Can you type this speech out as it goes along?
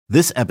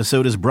This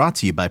episode is brought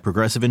to you by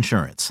Progressive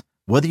Insurance.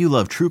 Whether you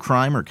love true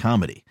crime or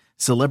comedy,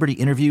 celebrity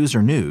interviews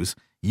or news,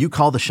 you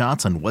call the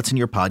shots on what's in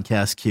your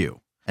podcast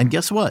queue. And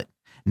guess what?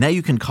 Now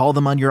you can call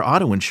them on your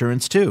auto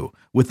insurance too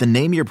with the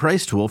Name Your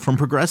Price tool from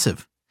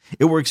Progressive.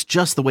 It works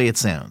just the way it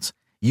sounds.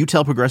 You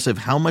tell Progressive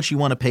how much you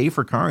want to pay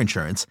for car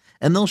insurance,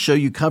 and they'll show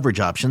you coverage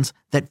options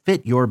that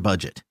fit your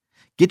budget.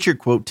 Get your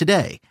quote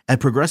today at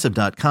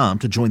Progressive.com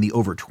to join the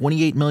over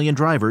 28 million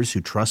drivers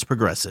who trust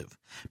Progressive.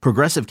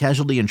 Progressive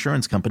Casualty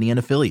Insurance Company and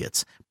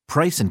Affiliates.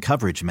 Price and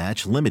coverage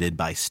match limited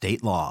by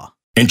state law.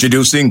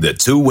 Introducing the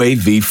two-way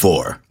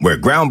V4, where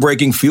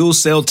groundbreaking fuel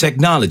cell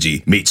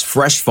technology meets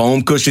fresh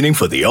foam cushioning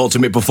for the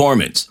ultimate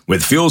performance.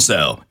 With fuel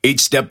cell, each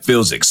step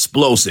feels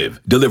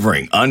explosive,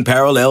 delivering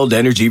unparalleled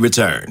energy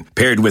return.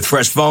 Paired with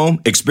fresh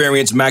foam,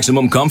 experience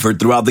maximum comfort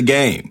throughout the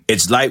game.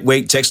 Its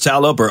lightweight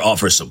textile upper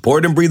offers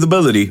support and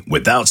breathability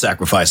without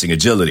sacrificing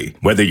agility.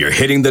 Whether you're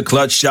hitting the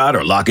clutch shot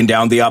or locking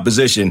down the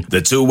opposition, the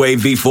two-way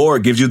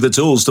V4 gives you the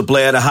tools to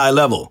play at a high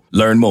level.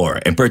 Learn more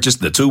and purchase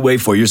the two-way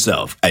for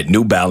yourself at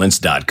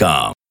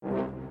newbalance.com.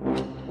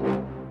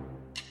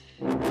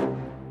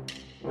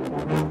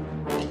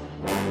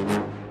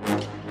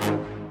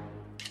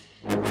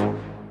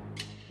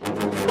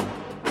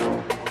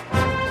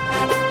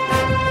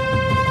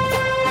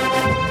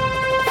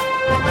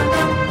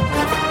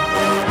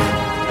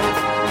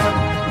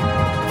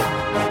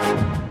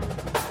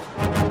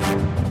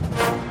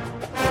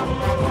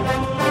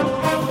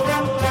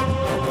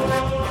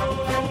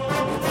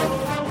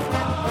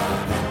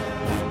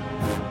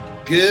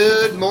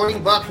 Good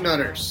morning,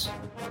 Bucknutters.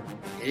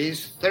 It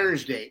is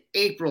Thursday,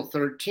 April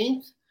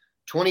 13th,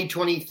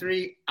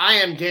 2023. I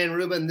am Dan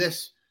Rubin.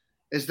 This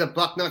is the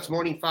Bucknuts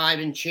Morning 5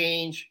 and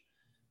Change.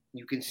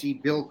 You can see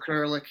Bill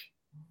Kurlick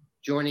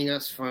joining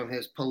us from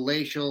his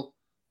palatial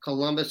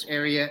Columbus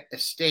area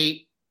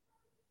estate.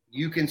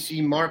 You can see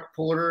Mark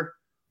Porter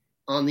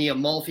on the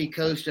Amalfi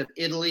coast of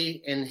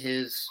Italy in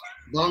his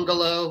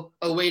bungalow.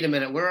 Oh, wait a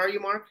minute. Where are you,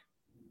 Mark?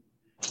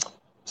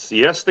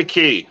 Siesta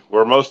Key,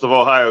 where most of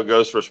Ohio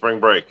goes for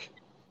spring break.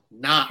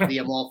 Not the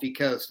Amalfi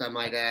Coast, I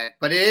might add.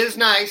 But it is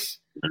nice.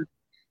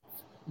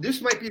 This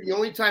might be the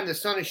only time the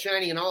sun is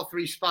shining in all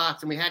three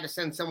spots, and we had to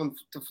send someone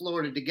to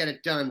Florida to get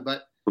it done.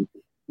 But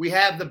we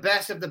have the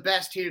best of the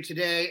best here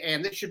today,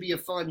 and this should be a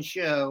fun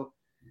show,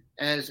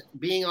 as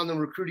being on the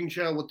recruiting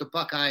show with the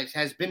Buckeyes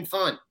has been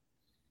fun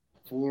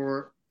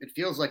for, it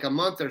feels like, a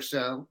month or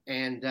so,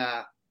 and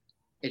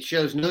it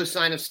shows no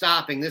sign of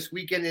stopping. This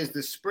weekend is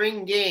the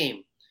spring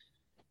game.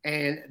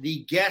 And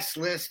the guest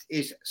list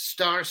is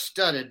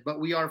star-studded, but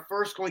we are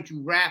first going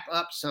to wrap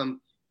up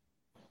some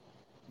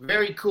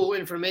very cool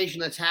information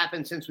that's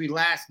happened since we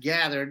last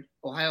gathered.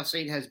 Ohio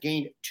State has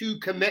gained 2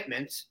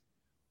 commitments,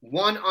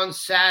 one on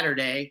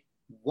Saturday,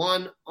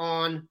 one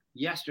on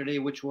yesterday,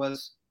 which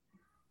was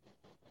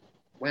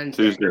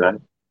Wednesday. Tuesday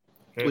night.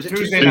 Was it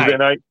Tuesday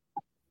night?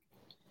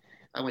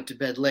 I went to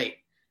bed late.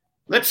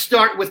 Let's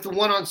start with the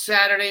one on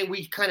Saturday.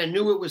 We kind of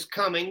knew it was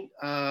coming.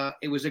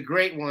 It was a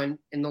great one.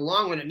 In the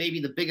long run, it may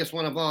be the biggest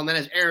one of all, and that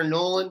is Aaron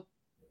Noland.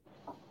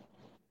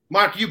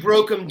 Mark, you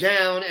broke him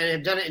down and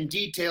have done it in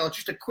detail.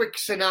 Just a quick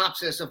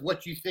synopsis of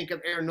what you think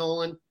of Aaron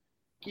Noland.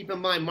 Keep in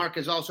mind, Mark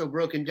has also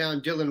broken down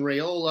Dylan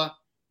Raiola,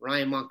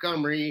 Ryan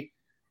Montgomery,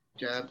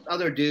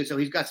 other dudes, so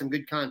he's got some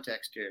good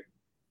context here.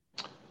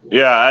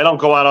 Yeah, I don't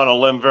go out on a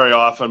limb very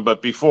often,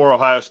 but before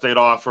Ohio State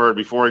offered,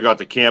 before he got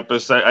to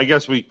campus, I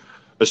guess we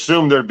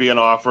assumed there'd be an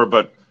offer,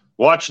 but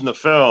watching the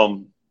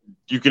film,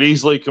 you could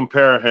easily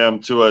compare him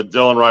to a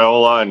Dylan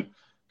Raiola, and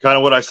kind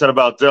of what I said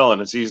about Dylan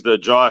is he's the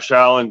Josh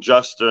Allen,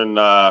 Justin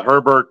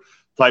Herbert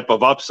type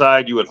of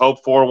upside you would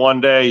hope for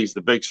one day. He's the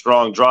big,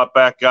 strong drop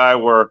back guy,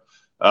 where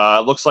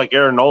it looks like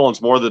Aaron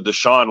Noland's more the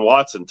Deshaun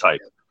Watson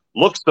type.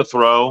 Looks to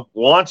throw,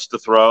 wants to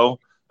throw,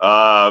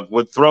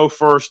 would throw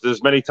first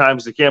as many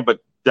times as he can, but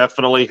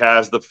definitely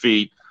has the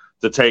feet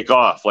to take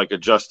off like a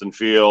Justin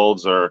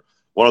Fields or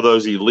one of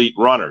those elite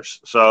runners.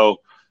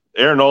 So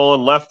Aaron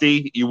Noland,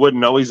 lefty, you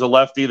wouldn't know he's a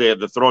lefty. They have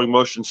the throwing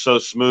motion so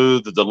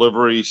smooth, the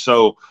delivery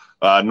so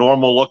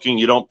normal looking.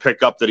 You don't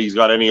pick up that he's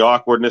got any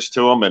awkwardness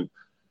to him. And,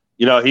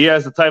 you know, he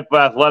has the type of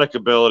athletic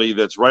ability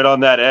that's right on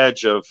that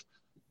edge of,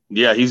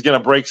 yeah, he's going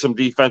to break some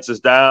defenses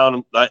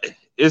down.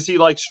 Is he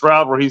like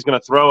Stroud where he's going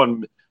to throw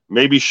and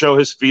maybe show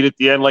his feet at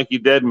the end like he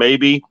did?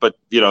 Maybe. But,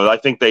 you know, I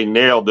think they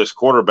nailed this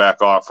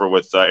quarterback offer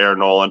with Aaron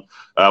Noland.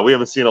 We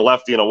haven't seen a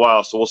lefty in a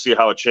while, so we'll see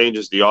how it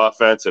changes the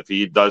offense if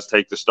he does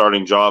take the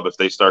starting job, if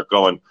they start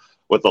going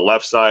with the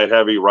left side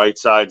heavy, right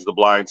side's the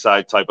blind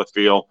side type of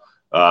feel.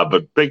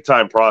 But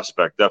big-time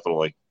prospect,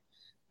 definitely.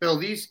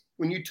 Bill,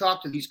 when you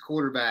talk to these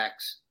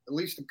quarterbacks, at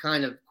least the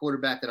kind of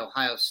quarterback that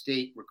Ohio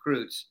State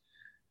recruits,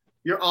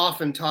 you're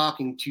often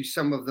talking to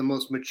some of the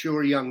most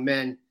mature young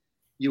men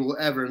you will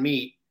ever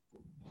meet.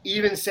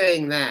 Even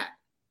saying that,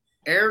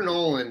 Aaron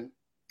Noland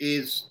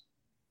is,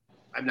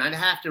 I might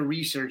have to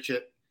research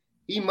it,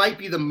 he might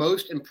be the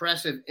most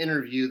impressive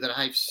interview that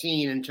I've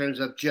seen in terms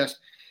of just,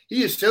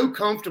 he is so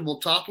comfortable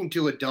talking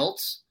to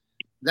adults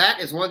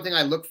That is one thing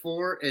I look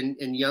for in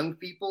young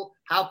people.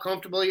 How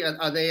comfortable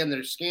are they in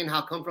their skin?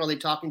 How comfortable are they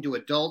talking to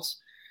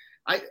adults?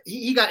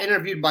 He got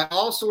interviewed by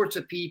all sorts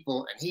of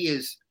people, and he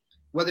is,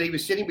 whether he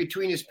was sitting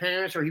between his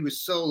parents or he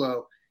was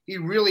solo, he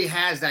really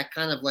has that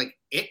kind of like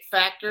it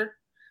factor.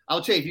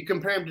 I'll tell you, if you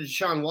compare him to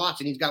Deshaun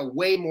Watson, he's got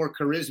way more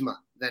charisma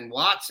than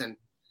Watson.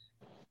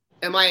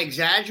 Am I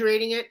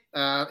exaggerating it?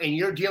 In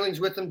your dealings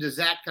with him, does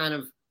that kind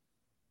of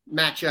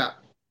match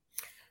up?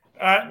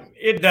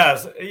 It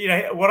does.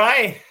 The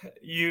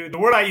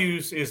word I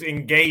use is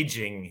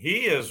engaging.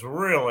 He is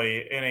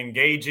really an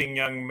engaging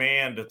young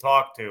man to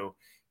talk to.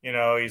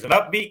 He's an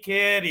upbeat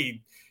kid.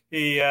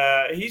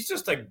 He's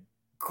just a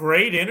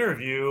great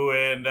interview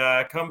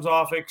and comes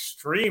off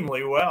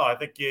extremely well. I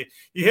think you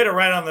hit it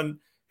right on the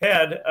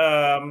head.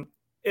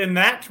 And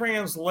that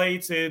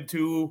translates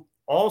into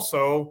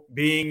also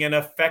being an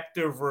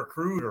effective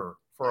recruiter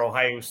for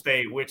Ohio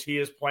State, which he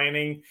is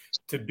planning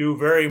to do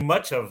very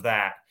much of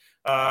that.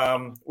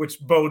 Which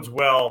bodes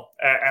well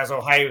as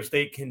Ohio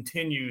State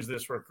continues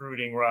this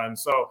recruiting run.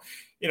 So,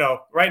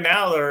 right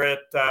now they're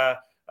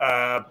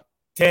at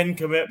 10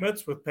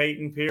 commitments with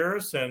Peyton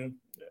Pierce, and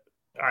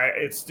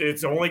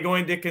it's only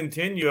going to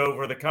continue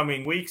over the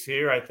coming weeks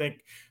here. I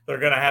think they're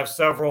going to have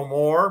several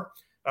more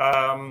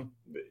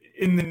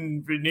in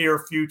the near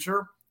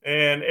future.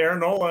 And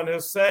Aaron Noland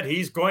has said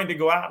he's going to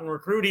go out and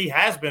recruit. He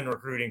has been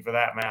recruiting for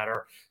that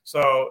matter.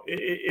 So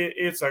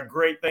it's a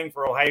great thing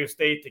for Ohio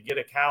State to get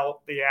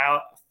the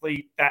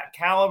athlete that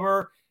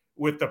caliber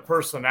with the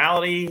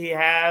personality he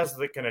has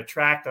that can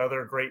attract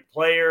other great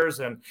players.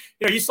 And,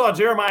 you saw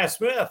Jeremiah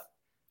Smith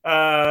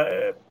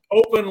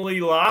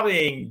openly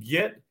lobbying,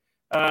 get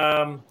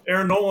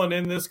Aaron Noland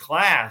in this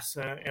class.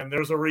 And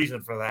there's a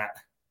reason for that.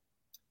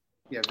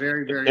 Yeah,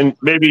 very, very. And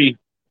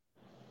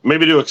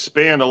maybe to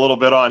expand a little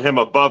bit on him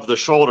above the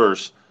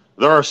shoulders,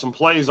 there are some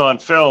plays on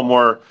film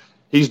where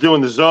he's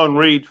doing the zone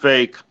read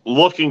fake,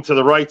 looking to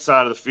the right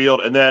side of the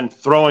field, and then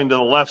throwing to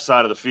the left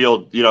side of the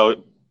field,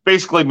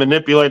 basically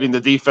manipulating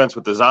the defense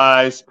with his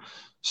eyes.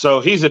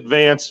 So he's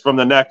advanced from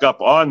the neck up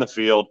on the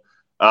field,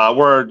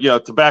 where,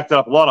 to back that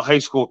up, a lot of high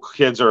school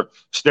kids are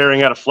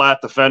staring at a flat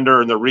defender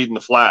and they're reading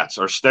the flats,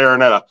 or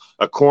staring at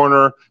a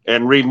corner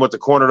and reading what the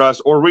corner does,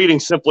 or reading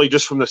simply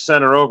just from the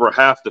center over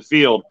half the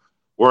field,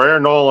 where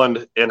Aaron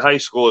Noland in high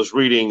school is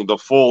reading the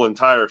full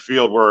entire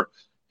field, where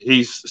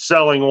he's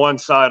selling one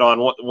side on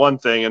one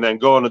thing and then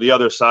going to the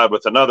other side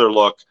with another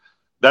look.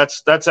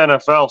 That's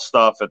NFL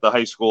stuff at the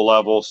high school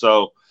level.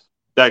 So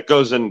that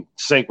goes in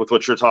sync with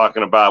what you're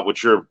talking about,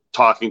 what you're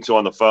talking to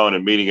on the phone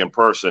and meeting in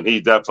person. He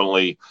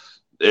definitely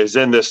is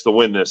in this to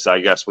win this,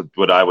 I guess,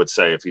 what I would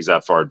say, if he's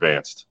that far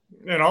advanced.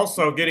 And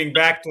also getting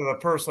back to the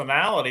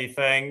personality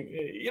thing,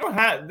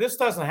 this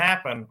doesn't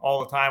happen all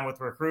the time with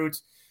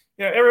recruits.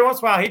 Every once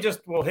in a while, he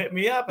just will hit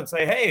me up and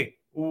say, "Hey,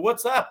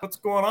 what's up? What's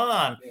going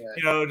on?"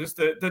 Yeah. Just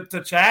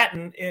to chat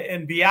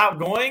and be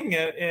outgoing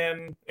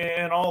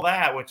and all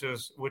that, which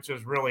is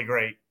really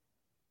great.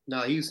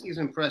 No, he's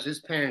impressed. His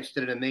parents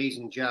did an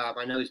amazing job.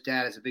 I know his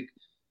dad is a big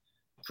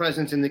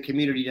presence in the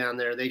community down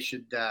there. They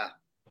should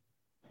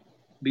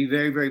be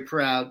very, very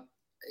proud.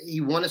 He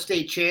won a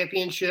state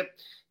championship.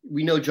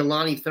 We know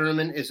Jelani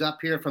Thurman is up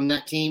here from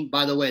that team.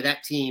 By the way,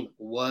 that team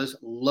was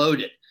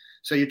loaded.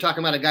 So you're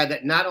talking about a guy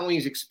that not only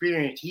is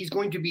experienced, he's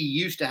going to be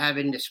used to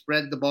having to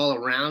spread the ball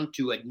around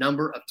to a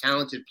number of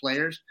talented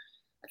players.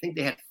 I think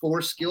they had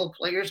 4 skilled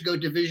players go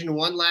Division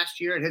I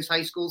last year at his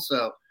high school.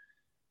 So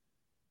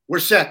we're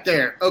set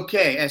there.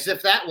 Okay, as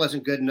if that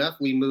wasn't good enough,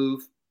 we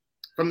move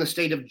from the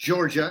state of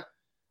Georgia.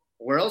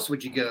 Where else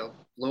would you go?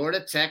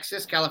 Florida,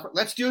 Texas, California.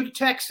 Let's do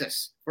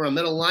Texas for a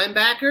middle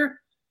linebacker.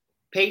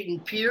 Peyton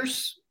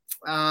Pierce.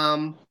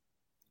 I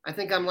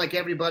think I'm like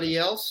everybody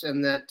else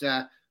in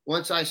that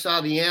once I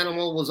saw the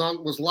animal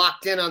was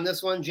locked in on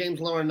this one, James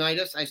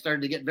Laurinaitis, I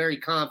started to get very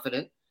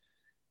confident.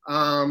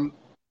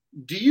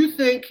 Do you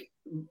think,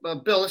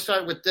 Bill, let's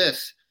start with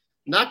this,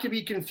 not to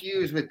be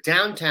confused with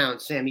downtown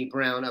Sammy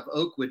Brown of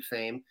Oakwood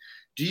fame,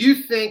 do you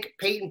think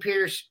Peyton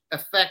Pierce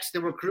affects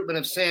the recruitment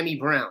of Sammy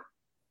Brown?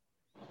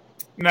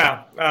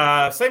 No,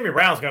 Sammy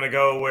Brown's going to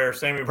go where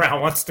Sammy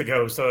Brown wants to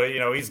go. So,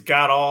 he's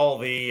got all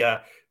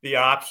the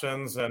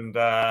options, and,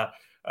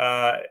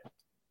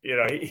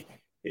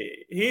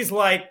 he's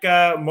like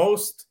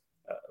most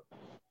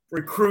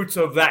recruits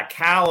of that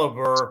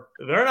caliber.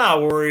 They're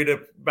not worried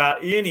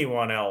about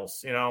anyone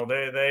else.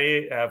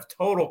 They have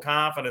total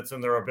confidence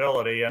in their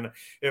ability. And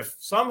if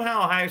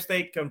somehow Ohio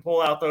State can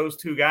pull out those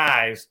 2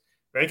 guys,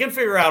 they can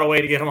figure out a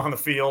way to get them on the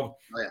field.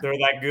 Oh, yeah. They're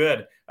that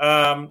good.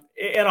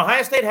 And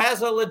Ohio State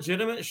has a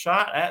legitimate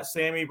shot at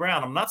Sammy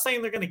Brown. I'm not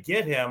saying they're going to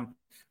get him,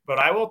 but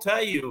I will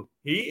tell you,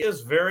 he is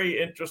very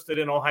interested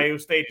in Ohio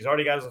State. He's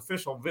already got his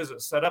official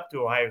visit set up to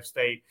Ohio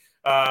State.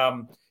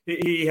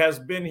 He has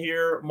been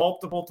here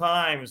multiple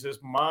times. His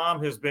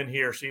mom has been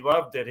here. She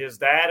loved it. His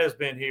dad has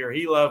been here.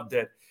 He loved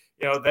it.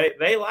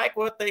 They like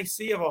what they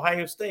see of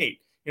Ohio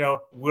State.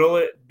 Will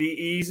it be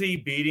easy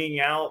beating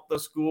out the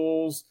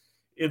schools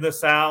in the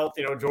South,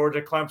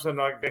 Georgia, Clemson,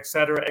 et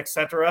cetera, et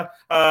cetera?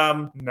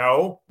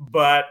 No,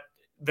 but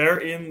they're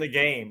in the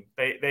game.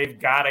 They've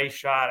got a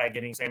shot at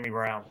getting Sammy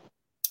Brown.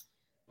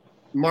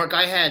 Mark,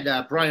 I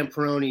had Brian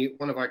Peroni,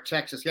 one of our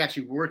Texas. He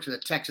actually works at the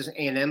Texas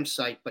A&M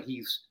site, but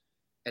he's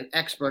an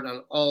expert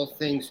on all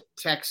things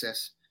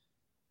Texas.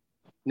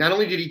 Not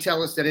only did he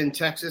tell us that in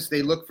Texas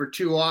they look for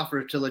 2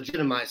 offers to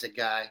legitimize a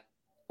guy,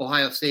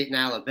 Ohio State and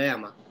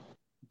Alabama,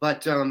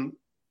 but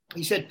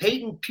he said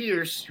Peyton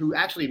Pierce, who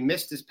actually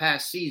missed this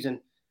past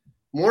season,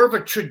 more of a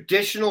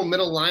traditional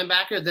middle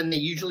linebacker than they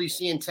usually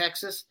see in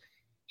Texas.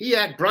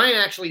 Brian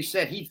actually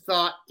said he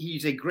thought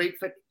he's a great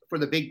fit for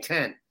the Big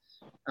Ten.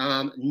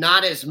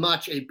 Not as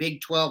much a Big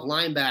 12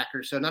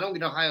 linebacker. So not only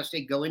did Ohio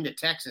State go into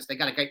Texas, they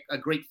got a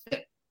great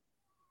fit.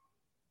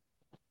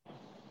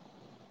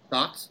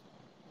 Thoughts?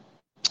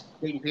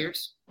 Peyton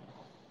Pierce?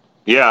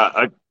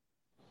 Yeah.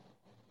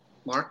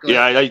 Mark?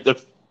 Okay.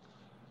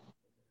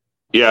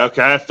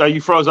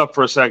 You froze up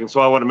for a second, so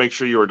I want to make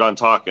sure you were done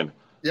talking.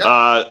 Yep.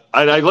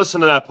 I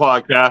listened to that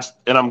podcast,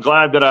 and I'm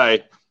glad that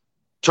I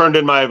turned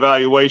in my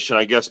evaluation,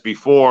 I guess,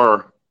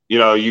 before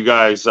you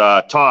guys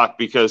talked,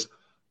 because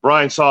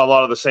Brian saw a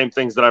lot of the same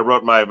things that I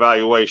wrote in my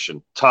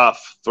evaluation.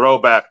 Tough,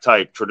 throwback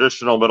type,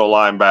 traditional middle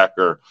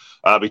linebacker,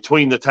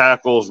 between the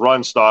tackles,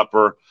 run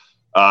stopper.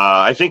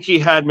 I think he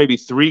had maybe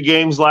 3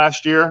 games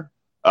last year.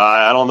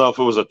 I don't know if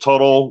it was a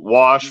total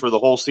wash for the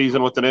whole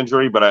season with an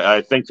injury, but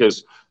I think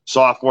his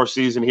sophomore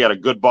season he had a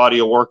good body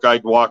of work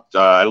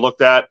I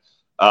looked at.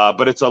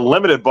 But it's a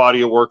limited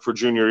body of work for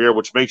junior year,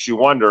 which makes you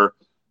wonder,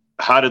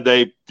 how did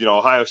they,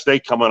 Ohio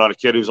State come in on a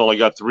kid who's only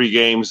got 3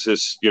 games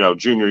his,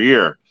 junior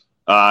year?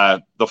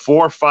 The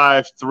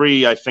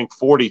 4.53, I think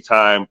 40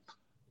 time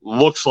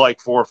looks like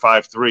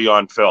 4.53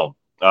 on film.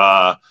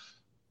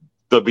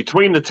 The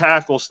between the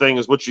tackles thing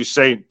is what you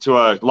say to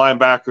a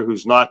linebacker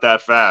who's not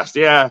that fast.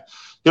 Yeah,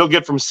 he'll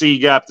get from C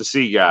gap to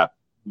C gap.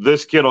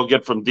 This kid will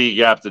get from D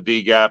gap to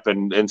D gap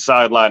and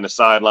sideline to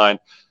sideline.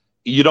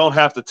 You don't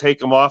have to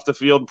take him off the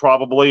field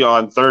probably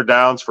on third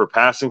downs for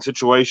passing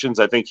situations.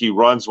 I think he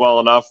runs well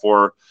enough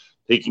where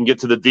he can get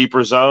to the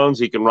deeper zones.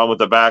 He can run with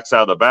the backs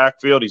out of the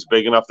backfield. He's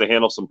big enough to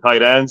handle some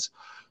tight ends.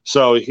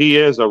 So he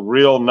is a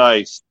real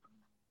nice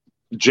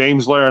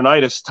James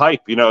Laurinaitis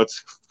type.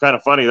 It's kind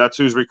of funny. That's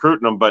who's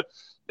recruiting him. But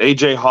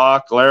A.J.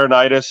 Hawk,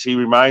 Laurinaitis, he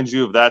reminds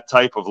you of that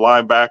type of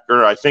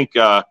linebacker. I think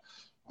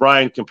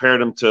Brian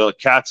compared him to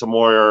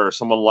Katzenmoyer or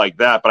someone like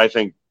that. But I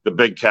think the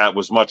big cat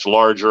was much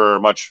larger,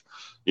 much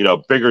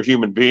bigger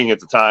human being at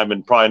the time,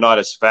 and probably not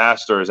as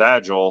fast or as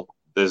agile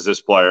as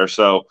this player.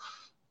 So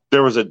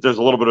there's a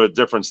little bit of a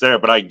difference there,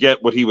 but I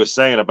get what he was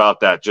saying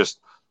about that, just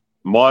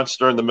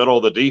monster in the middle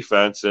of the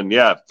defense. And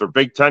yeah, for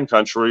Big Ten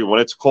country, when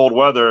it's cold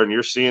weather and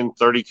you're seeing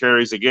 30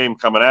 carries a game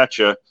coming at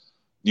you,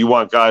 you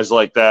want guys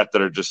like that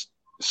are just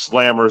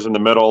slammers in the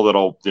middle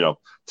that'll,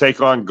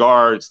 take on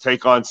guards,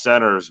 take on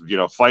centers,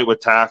 fight with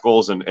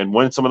tackles and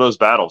win some of those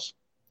battles.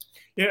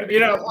 Go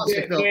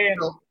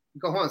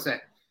on a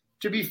sec.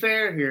 To be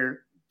fair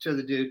here to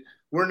the dude,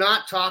 we're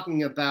not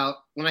talking about,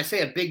 when I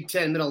say a Big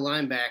Ten middle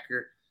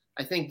linebacker,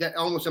 I think that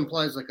almost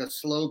implies like a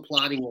slow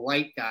plodding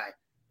white guy.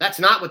 That's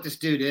not what this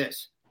dude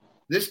is.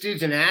 This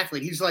dude's an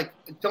athlete. He's like,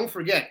 don't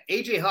forget,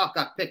 A.J. Hawk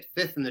got picked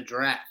 5th in the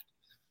draft.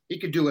 He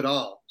could do it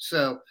all.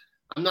 So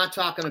I'm not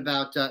talking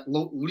about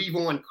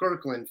Levon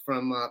Kirkland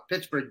from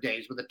Pittsburgh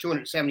days with a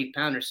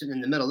 270-pounder sitting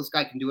in the middle. This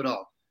guy can do it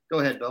all. Go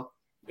ahead, Bill.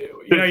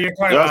 You're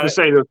talking about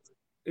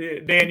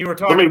Dan, you were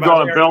talking let me about go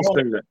on Bill's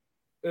thing.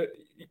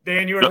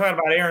 Dan, you were talking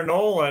about Aaron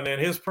Noland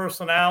and his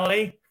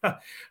personality.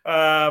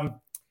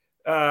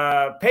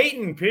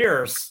 Peyton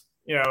Pierce,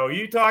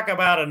 you talk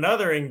about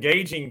another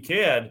engaging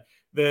kid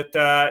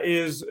that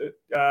is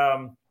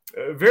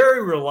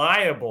very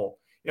reliable.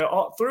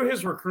 Through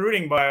his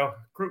recruitment by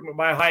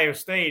Ohio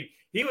State,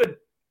 he would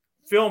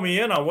fill me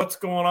in on what's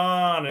going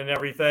on and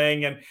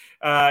everything. And,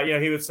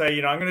 he would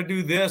say, I'm going to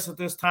do this at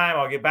this time.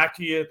 I'll get back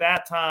to you at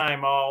that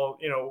time. I'll,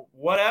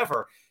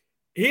 whatever.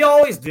 He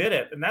always did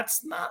it. And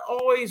that's not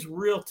always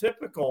real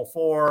typical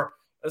for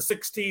a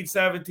 16,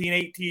 17,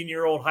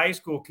 18-year-old high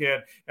school kid.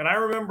 And I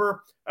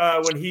remember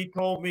when he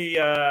told me,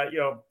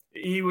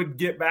 he would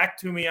get back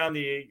to me on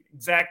the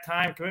exact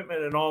time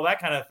commitment and all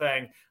that kind of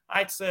thing.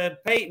 I said,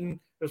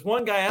 Peyton, there's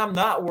one guy I'm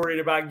not worried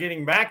about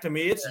getting back to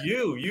me. It's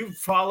you. You've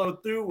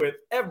followed through with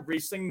every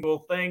single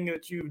thing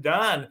that you've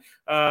done.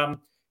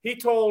 He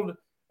told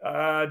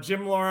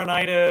Jim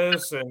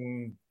Laurinaitis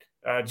and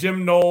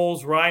Jim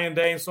Knowles, Ryan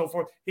Day, and so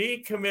forth. He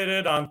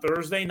committed on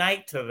Thursday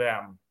night to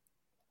them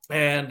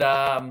and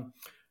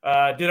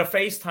did a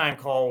FaceTime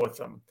call with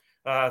them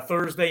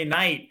Thursday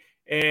night.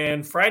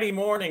 And Friday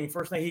morning,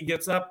 first thing he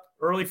gets up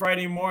early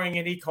Friday morning,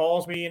 and he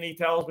calls me and he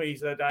tells me, he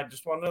said, I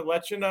just wanted to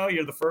let you know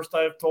you're the first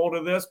I've told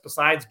of this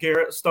besides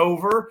Garrett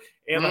Stover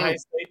and Ohio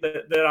State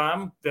that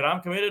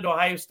I'm committed to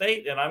Ohio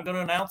State, and I'm going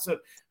to announce it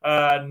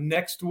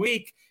next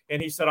week.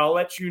 And he said, I'll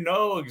let you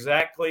know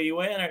exactly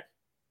when.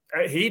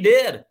 He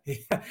did.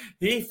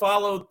 He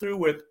followed through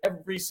with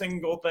every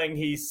single thing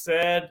he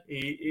said.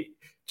 He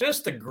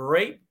just a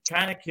great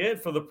kind of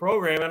kid for the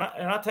program. And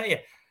I'll tell you,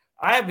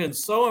 I have been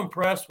so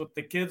impressed with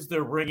the kids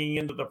they're bringing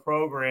into the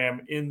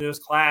program in this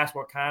class,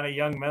 what kind of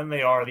young men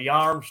they are, the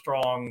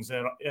Armstrongs,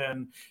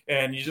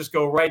 and you just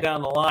go right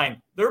down the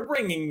line. They're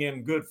bringing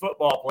in good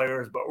football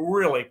players, but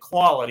really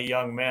quality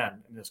young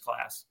men in this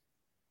class.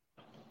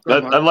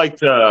 I'd like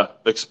to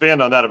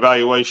expand on that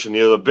evaluation.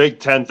 The Big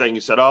Ten thing,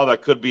 you said, oh,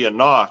 that could be a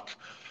knock.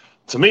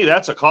 To me,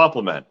 that's a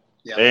compliment.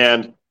 Yeah.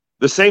 And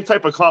the same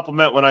type of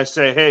compliment when I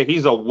say, hey,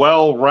 he's a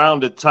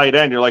well-rounded tight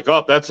end. You're like,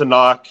 oh, that's a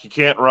knock. He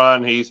can't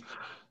run.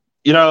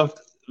 The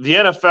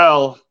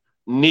NFL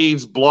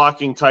needs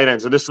blocking tight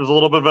ends. And this is a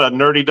little bit of a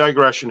nerdy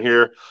digression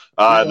here.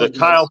 The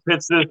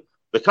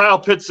Kyle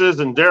Pittses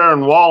and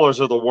Darren Wallers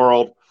of the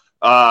world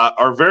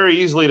are very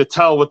easily to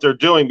tell what they're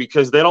doing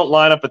because they don't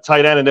line up a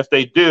tight end. And if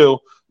they do,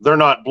 they're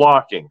not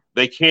blocking.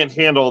 They can't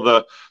handle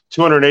the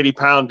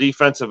 280-pound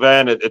defensive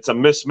end. It's a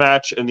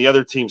mismatch in the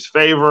other team's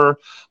favor.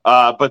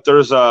 But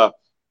there's a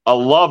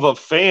love of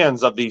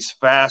fans of these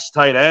fast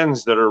tight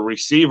ends that are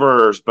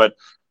receivers, but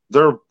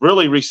they're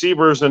really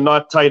receivers and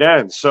not tight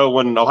ends. So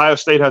when Ohio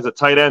State has a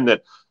tight end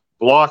that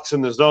blocks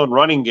in the zone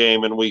running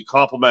game and we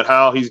compliment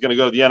how he's going to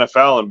go to the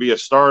NFL and be a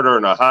starter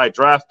and a high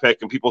draft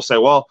pick, and people say,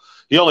 well,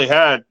 he only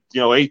had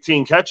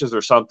 18 catches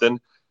or something.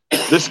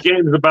 This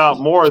game is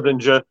about more than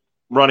just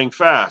running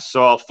fast.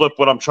 So I'll flip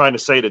what I'm trying to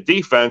say to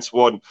defense.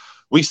 When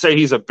we say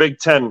he's a Big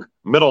Ten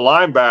middle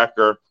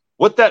linebacker,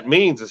 what that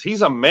means is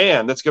he's a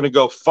man that's going to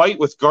go fight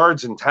with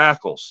guards and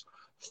tackles,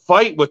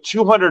 fight with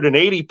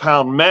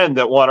 280-pound men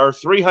that want, or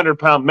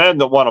 300-pound men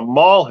that want to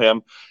maul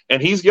him,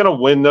 and he's going to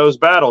win those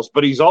battles.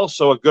 But he's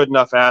also a good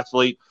enough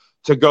athlete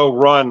to go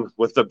run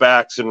with the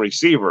backs and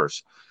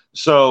receivers.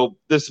 So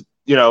this,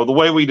 the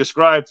way we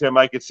described him,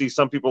 I could see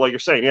some people, like you're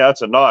saying, yeah,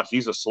 that's a knock.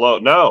 He's a slow.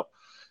 No,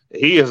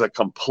 he is a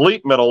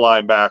complete middle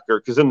linebacker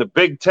because in the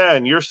Big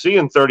Ten, you're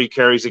seeing 30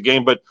 carries a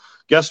game, but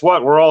guess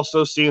what? We're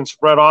also seeing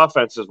spread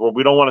offenses where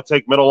we don't want to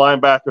take middle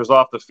linebackers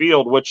off the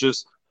field, which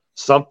is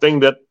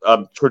something that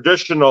a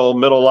traditional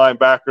middle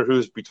linebacker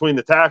who's between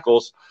the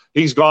tackles,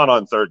 he's gone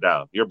on third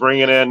down. You're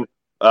bringing in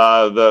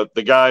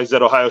the guys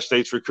that Ohio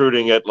State's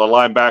recruiting at the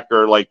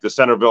linebacker, like the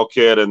Centerville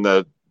kid and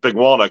the Big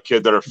Walnut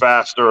kid that are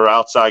faster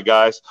outside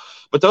guys.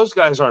 But those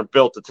guys aren't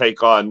built to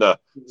take on the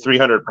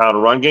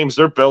 300-pound run games.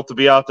 They're built to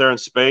be out there in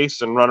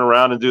space and run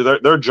around and do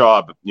their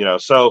job,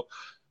 So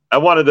I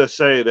wanted to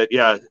say that,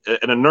 yeah,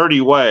 in a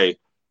nerdy way,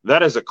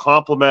 that is a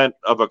compliment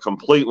of a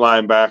complete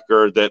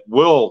linebacker that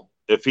will,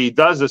 if he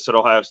does this at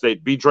Ohio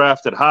State, be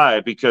drafted high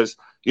because,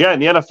 yeah, in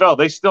the NFL,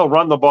 they still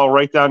run the ball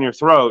right down your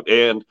throat,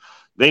 and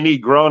they need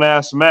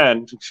grown-ass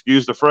men,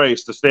 excuse the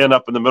phrase, to stand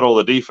up in the middle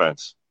of the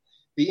defense.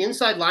 The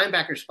inside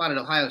linebacker spot at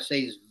Ohio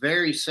State is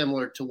very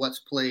similar to what's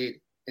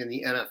played in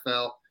the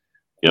NFL.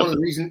 Yep.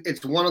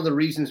 It's one of the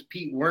reasons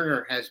Pete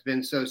Werner has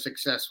been so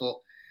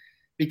successful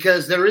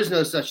because there is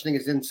no such thing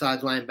as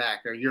inside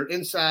linebacker. You're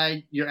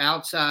inside, you're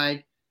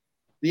outside.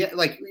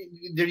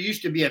 There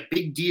used to be a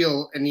big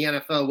deal in the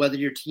NFL whether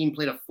your team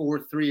played a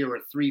 4-3 or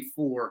a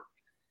 3-4.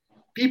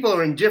 People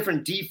are in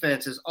different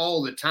defenses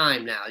all the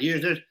time now.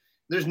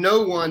 There's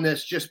no one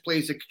that's just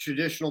plays a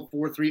traditional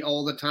 4-3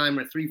 all the time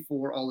or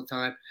 3-4 all the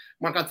time.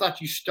 Mark, I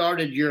thought you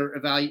started your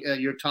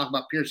talk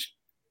about Pierce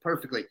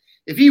perfectly.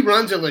 If he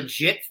runs a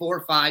legit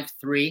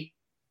 4-5-3,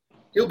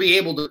 he'll be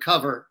able to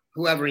cover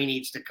whoever he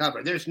needs to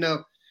cover.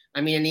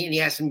 And he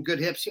has some good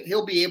hips.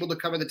 He'll be able to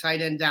cover the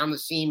tight end down the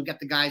seam, get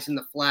the guys in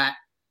the flat.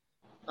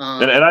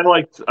 And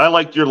I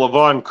liked your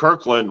Levon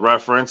Kirkland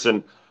reference,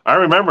 and I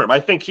remember him. I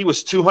think he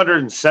was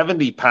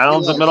 270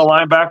 pounds at middle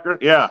linebacker.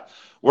 Yeah,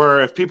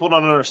 where if people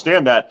don't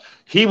understand that,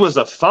 he was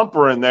a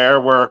thumper in there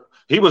where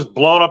he was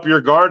blowing up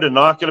your guard and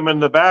knocking him in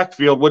the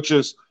backfield, which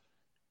is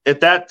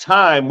at that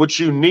time what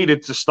you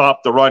needed to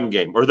stop the run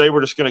game, or they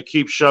were just going to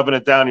keep shoving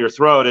it down your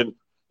throat. And,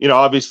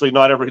 obviously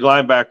not every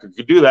linebacker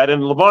could do that.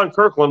 And Levon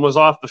Kirkland was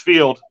off the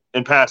field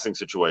in passing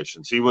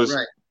situations. He was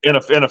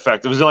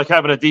ineffective. It was like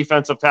having a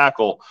defensive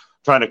tackle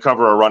trying to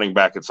cover a running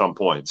back at some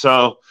point.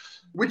 So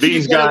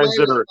these guys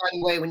that are – by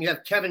the way, when you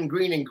have Kevin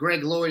Green and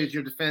Greg Lloyd as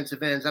your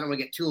defensive ends, I don't want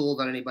to get too old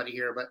on anybody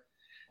here, but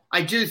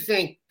I do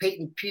think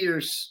Peyton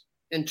Pierce,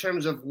 in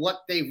terms of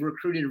what they've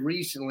recruited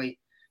recently,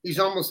 he's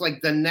almost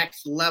like the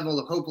next level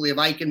of hopefully of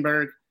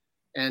Eichenberg,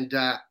 and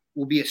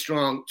will be a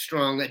strong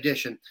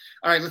addition.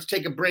 All right, let's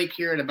take a break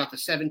here at about the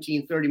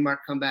 17:30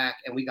 mark, come back,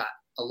 and we got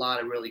a lot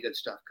of really good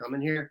stuff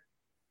coming here.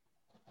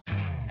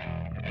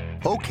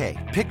 Okay,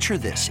 picture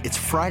this. It's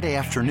Friday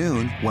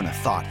afternoon when a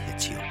thought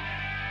hits you.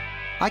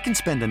 I can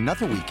spend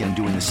another weekend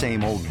doing the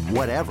same old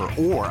whatever,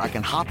 or I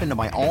can hop into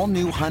my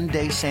all-new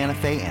Hyundai Santa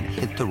Fe and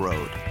hit the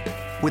road.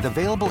 With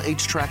available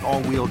H-Track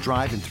all-wheel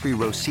drive and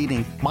 3-row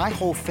seating, my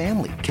whole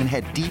family can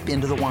head deep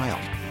into the wild.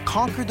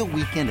 Conquer the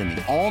weekend in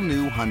the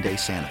all-new Hyundai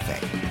Santa Fe.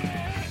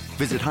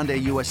 Visit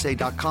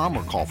HyundaiUSA.com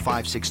or call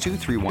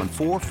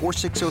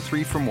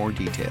 562-314-4603 for more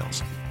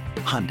details.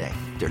 Hyundai,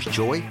 there's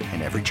joy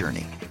in every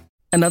journey.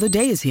 Another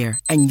day is here,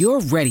 and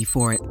you're ready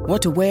for it.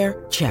 What to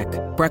wear? Check.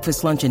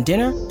 Breakfast, lunch, and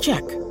dinner?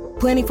 Check.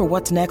 Planning for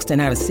what's next and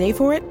how to save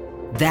for it?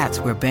 That's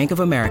where Bank of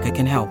America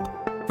can help.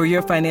 For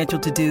your financial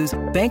to-dos,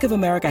 Bank of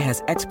America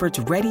has experts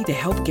ready to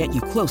help get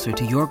you closer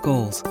to your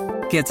goals.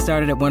 Get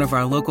started at one of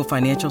our local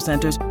financial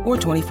centers or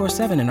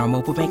 24/7 in our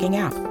mobile banking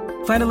app.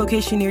 Find a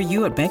location near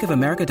you at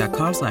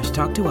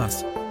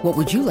bankofamerica.com/talktous. What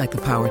would you like the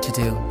power to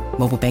do?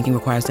 Mobile banking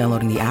requires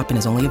downloading the app and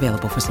is only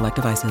available for select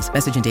devices.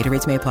 Message and data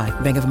rates may apply.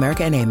 Bank of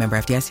America N.A., member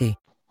FDIC.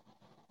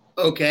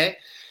 Okay.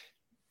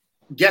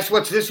 Guess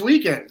what's this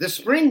weekend? The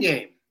spring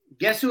game.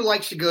 Guess who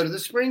likes to go to the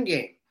spring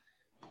game?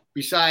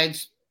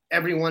 Besides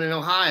everyone in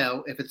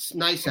Ohio, if it's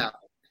nice out.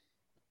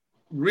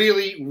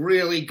 Really,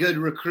 really good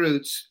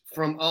recruits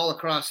from all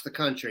across the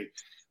country.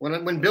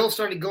 When Bill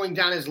started going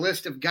down his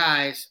list of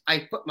guys,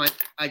 I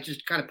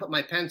just kind of put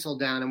my pencil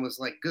down and was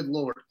like, good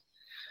Lord.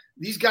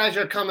 These guys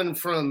are coming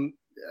from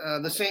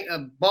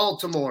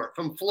Baltimore,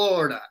 from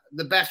Florida,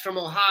 the best from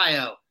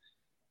Ohio.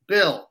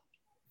 Bill,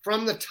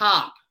 from the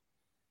top,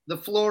 the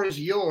floor is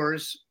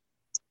yours.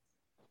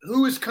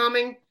 Who is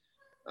coming?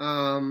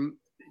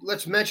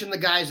 Let's mention the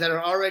guys that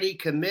are already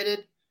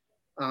committed.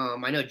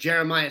 I know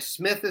Jeremiah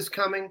Smith is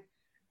coming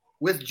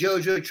with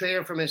JoJo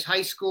Trader from his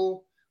high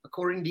school.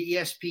 According to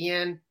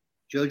ESPN,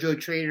 JoJo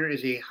Trader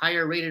is a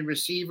higher rated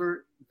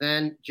receiver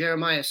than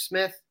Jeremiah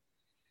Smith.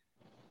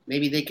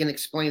 Maybe they can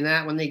explain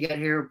that when they get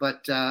here,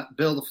 but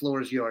Bill, the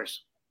floor is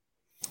yours.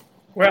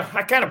 Well,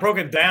 I kind of broke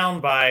it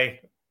down by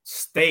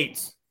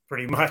states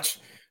pretty much.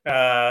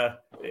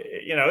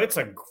 It's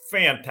a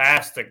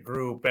fantastic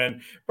group.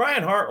 And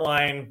Brian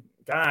Hartline,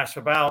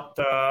 about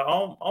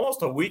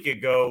almost a week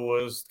ago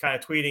was kind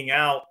of tweeting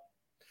out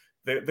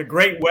the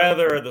great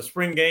weather, the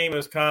spring game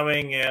is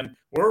coming, and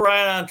we're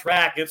right on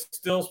track. It's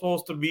still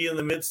supposed to be in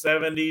the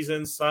mid-70s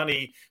and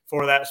sunny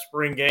for that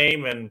spring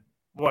game. And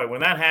boy,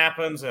 when that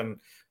happens and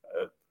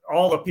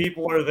all the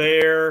people are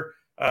there,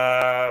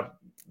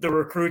 the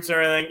recruits and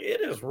everything,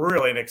 it is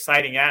really an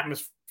exciting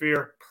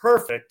atmosphere,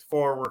 perfect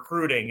for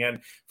recruiting.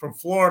 And from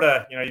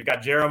Florida, you've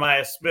got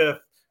Jeremiah Smith,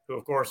 who,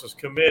 of course, is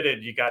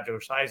committed. You got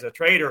Josiah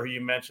Trader, who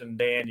you mentioned,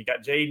 Dan. You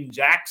got Jaden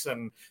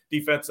Jackson,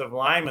 defensive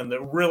lineman that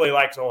really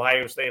likes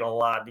Ohio State a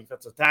lot,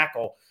 defensive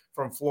tackle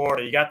from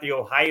Florida. You got the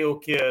Ohio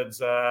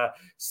kids,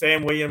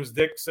 Sam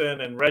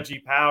Williams-Dixon and Reggie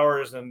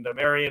Powers and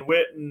Marion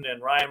Witten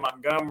and Ryan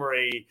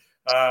Montgomery.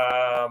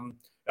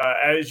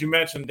 As you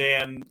mentioned,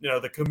 Dan,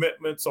 the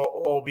commitments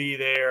will be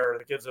there.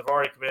 The kids have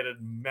already committed.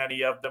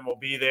 Many of them will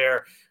be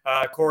there.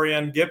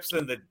 Corian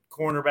Gibson, the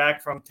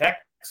cornerback from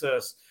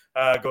Texas,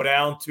 go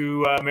down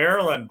to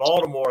Maryland,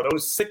 Baltimore.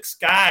 Those 6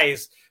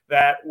 guys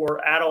that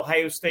were at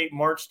Ohio State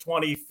March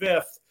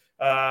 25th,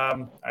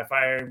 if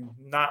I'm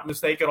not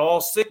mistaken,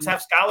 all 6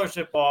 have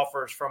scholarship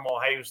offers from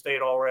Ohio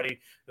State already.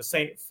 The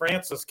St.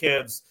 Francis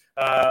kids,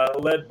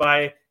 led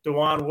by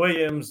DeJuan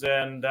Williams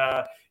and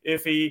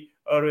Ife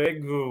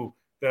Oregu,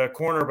 the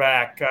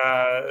cornerback,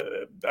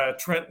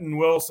 Trenton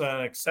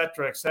Wilson, et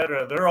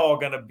cetera, they're all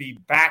going to be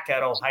back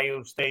at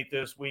Ohio State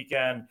this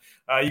weekend.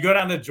 You go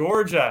down to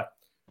Georgia,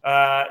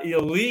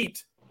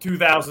 elite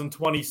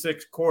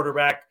 2026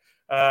 quarterback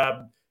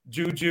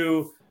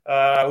Juju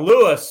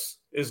Lewis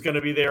is going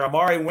to be there.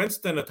 Amari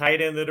Winston, a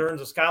tight end that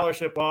earns a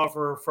scholarship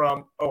offer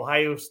from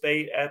Ohio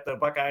State at the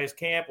Buckeyes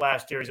camp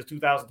last year. He's a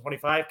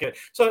 2025 kid.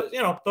 So,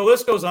 the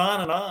list goes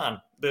on and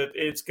on. That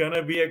it's going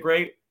to be a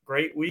great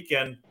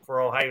weekend for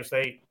Ohio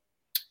State.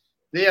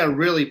 They are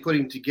really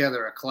putting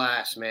together a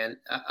class, man.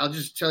 I'll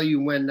just tell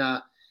you when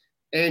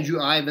Andrew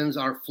Ivins,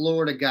 our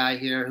Florida guy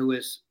here, who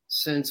has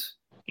since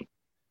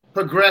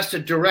progressed to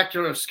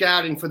director of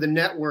scouting for the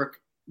network,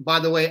 by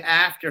the way,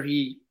 after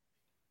he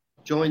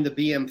joined the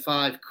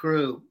BM5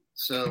 crew.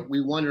 So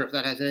we wonder if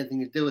that has anything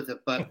to do with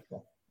it. But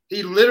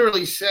he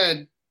literally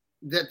said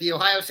that the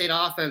Ohio State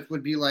offense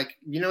would be like,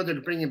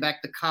 they're bringing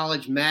back the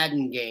college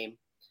Madden game.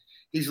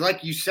 He's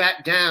like, you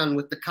sat down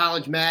with the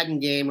college Madden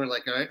game. We're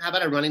like, all right, how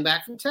about a running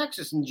back from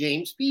Texas and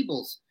James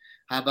Peebles?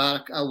 How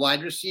about a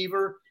wide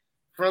receiver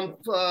from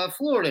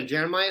Florida,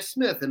 Jeremiah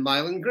Smith and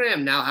Mylan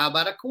Graham? Now, how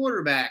about a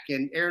quarterback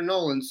and Aaron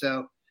Noland?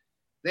 So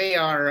they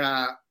are,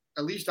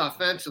 at least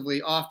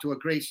offensively, off to a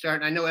great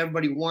start. And I know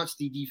everybody wants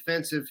the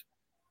defensive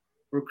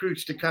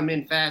recruits to come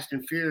in fast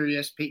and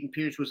furious. Peyton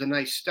Pierce was a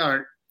nice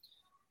start.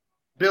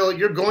 Bill,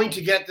 you're going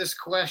to get this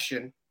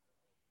question,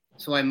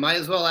 so I might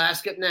as well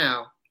ask it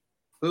now.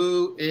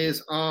 Who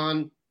is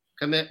on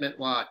commitment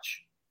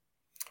watch?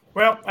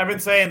 Well, I've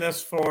been saying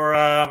this for,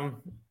 a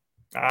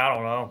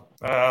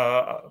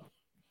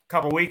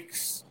couple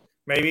weeks,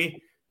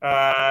 maybe.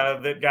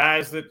 That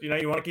guys that,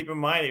 you want to keep in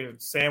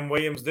mind, Sam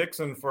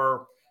Williams-Dixon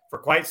for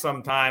quite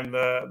some time,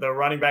 the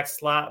running back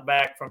slot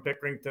back from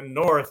Pickerington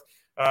North.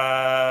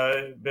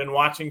 Been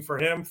watching for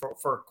him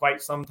for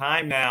quite some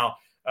time now.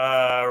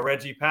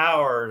 Reggie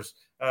Powers,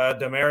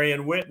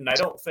 Demarion Witten. I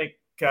don't think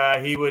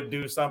he would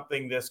do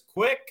something this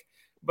quick.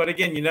 But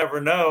again, you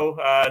never know.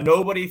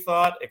 Nobody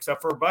thought,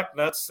 except for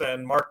Bucknuts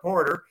and Mark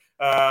Porter,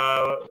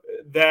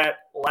 that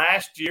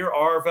last year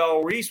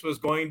Arvell Reese was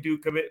going to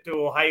commit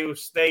to Ohio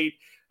State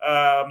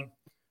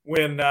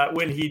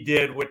when he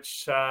did,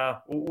 which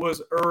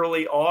was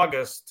early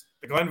August.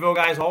 The Glenville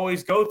guys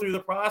always go through the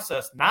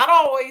process. Not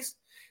always.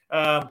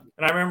 And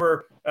I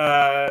remember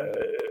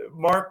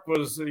Mark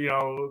was,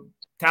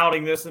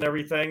 touting this and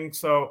everything.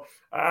 So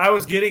I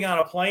was getting on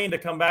a plane to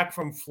come back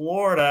from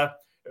Florida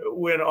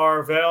when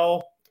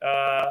Arvell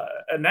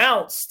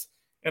announced.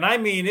 And I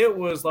mean, it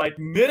was like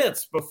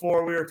minutes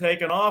before we were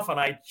taking off. And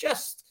I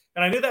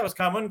knew that was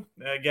coming.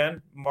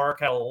 Again, Mark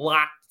had a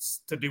lot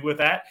to do with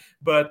that.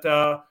 But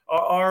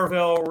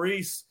Arvell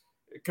Reese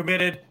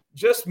committed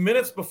just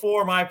minutes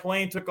before my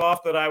plane took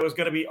off that I was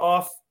going to be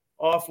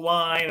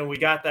offline, and we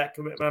got that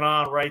commitment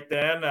on right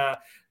then.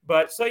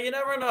 But so you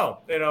never know.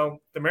 The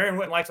Marion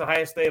Witten likes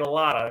Ohio State a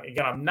lot.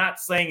 Again, I'm not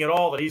saying at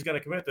all that he's going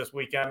to commit this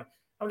weekend.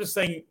 I'm just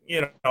saying,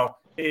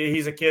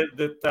 he's a kid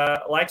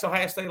that likes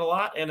Ohio State a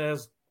lot and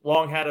has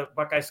long had a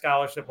Buckeye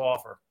scholarship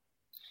offer.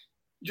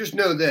 Just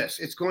know this.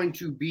 It's going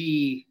to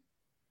be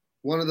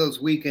one of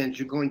those weekends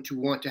you're going to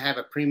want to have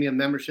a premium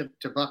membership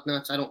to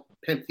Bucknuts. I don't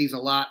pimp these a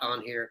lot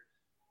on here,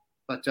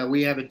 but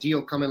we have a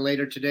deal coming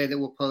later today that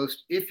we'll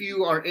post. If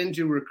you are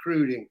into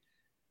recruiting,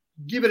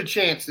 give it a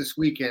chance this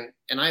weekend,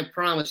 and I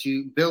promise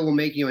you, Bill will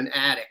make you an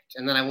addict,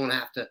 and then I won't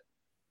have to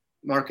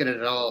market it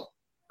at all.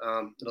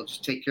 It'll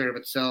just take care of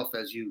itself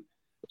as you.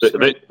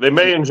 They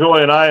may enjoy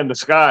an eye in the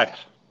sky.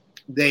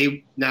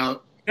 I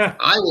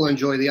will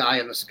enjoy the eye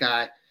in the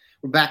sky.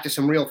 We're back to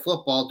some real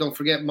football. Don't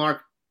forget,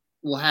 Mark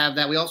will have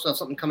that. We also have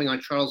something coming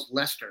on Charles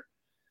Lester,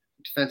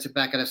 defensive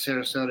back out of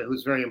Sarasota,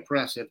 who's very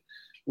impressive.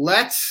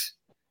 Let's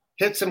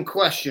hit some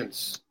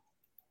questions.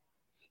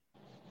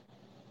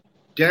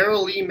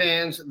 Daryl Lee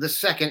Mans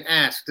II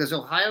asks, does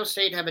Ohio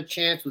State have a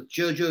chance with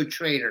JoJo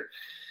Trader?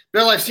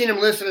 Bill, I've seen him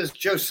listed as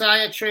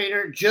Josiah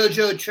Trader,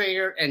 JoJo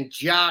Trader, and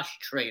Josh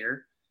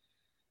Trader.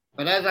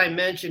 But as I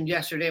mentioned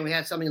yesterday, we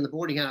had something in the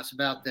boarding house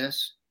about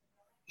this.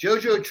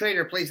 JoJo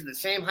Trader plays at the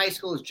same high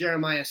school as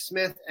Jeremiah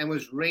Smith and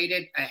was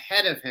rated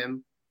ahead of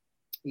him.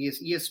 He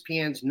is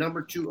ESPN's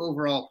number 2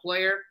 overall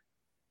player.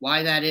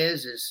 Why that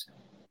is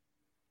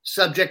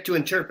subject to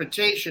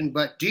interpretation.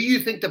 But do you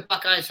think the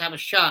Buckeyes have a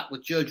shot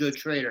with JoJo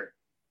Trader?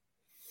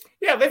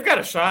 Yeah, they've got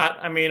a shot.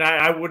 I mean,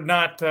 I would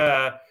not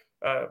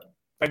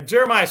like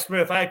Jeremiah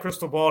Smith. I had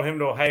crystal balled him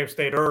to Ohio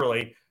State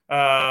early.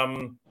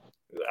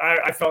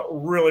 I felt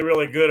really,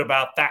 really good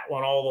about that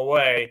one all the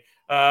way.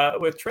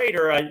 With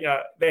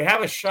Trader, they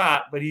have a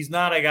shot, but he's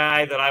not a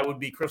guy that I would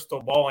be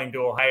crystal balling to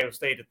Ohio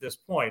State at this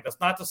point. That's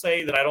not to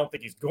say that I don't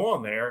think he's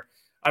going there.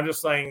 I'm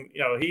just saying,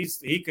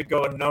 he could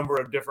go a number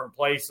of different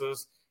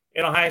places.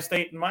 And Ohio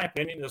State, in my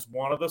opinion, is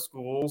one of the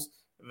schools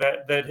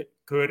that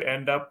could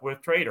end up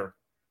with Trader.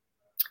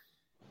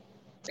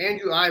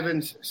 Andrew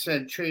Ivins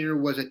said Trader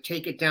was a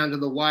take it down to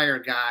the wire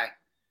guy.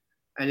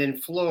 And in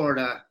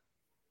Florida,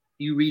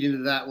 you read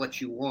into that what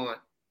you want.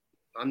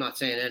 I'm not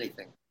saying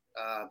anything.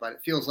 But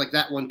it feels like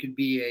that one could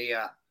be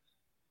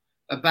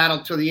a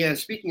battle to the end.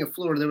 Speaking of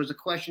Florida, there was a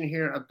question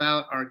here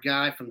about our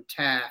guy from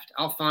Taft.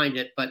 I'll find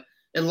it. But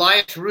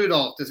Elias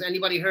Rudolph, has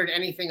anybody heard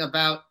anything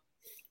about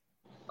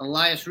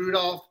Elias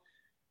Rudolph?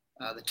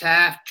 The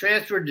Taft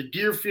transferred to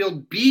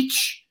Deerfield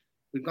Beach.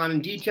 We've gone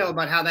in detail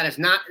about how that is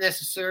not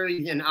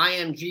necessarily an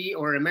IMG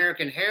or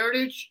American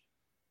Heritage.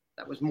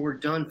 That was more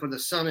done for the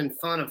sun and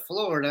fun of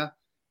Florida.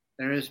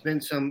 There has been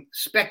some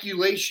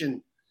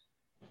speculation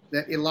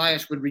that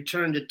Elias would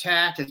return to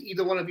Taft. Has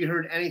either one of you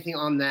heard anything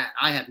on that?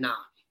 I have not.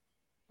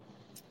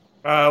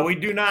 We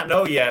do not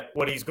know yet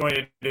what he's going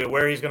to do,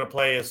 where he's going to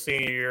play his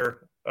senior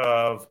year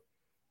of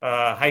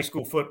high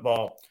school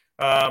football.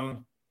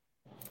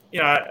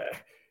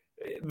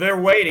 They're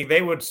waiting.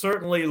 They would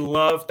certainly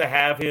love to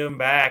have him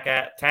back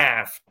at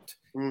Taft,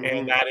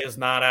 and that is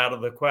not out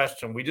of the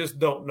question. We just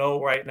don't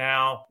know right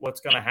now what's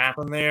going to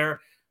happen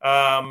there.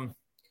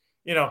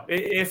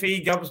 If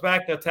he comes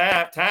back to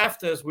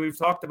Taft, as we've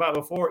talked about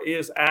before,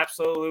 is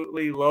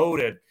absolutely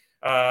loaded.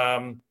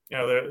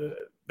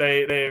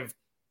 They've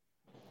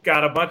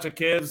got a bunch of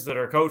kids that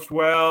are coached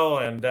well,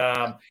 and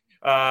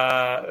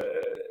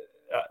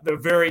they're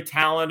very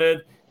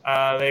talented.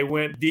 They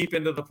went deep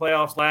into the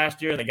playoffs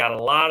last year, and they got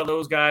a lot of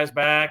those guys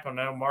back. I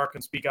know Mark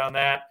can speak on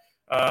that.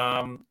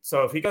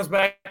 So if he comes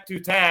back to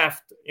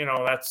Taft,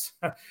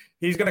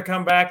 he's going to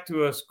come back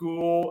to a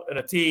school and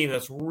a team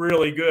that's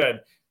really good.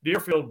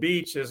 Deerfield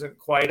Beach isn't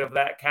quite of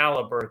that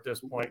caliber at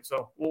this point,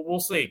 so we'll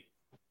see.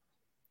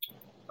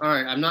 All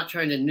right, I'm not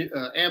trying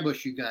to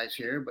ambush you guys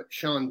here, but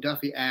Sean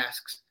Duffy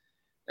asks,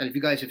 and if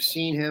you guys have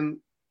seen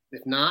him,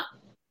 if not,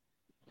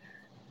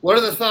 what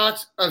are the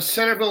thoughts of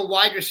Centerville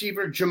wide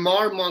receiver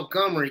Jamar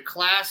Montgomery,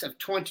 class of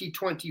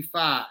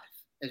 2025?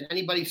 Has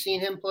anybody seen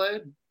him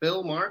play?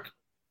 Bill, Mark?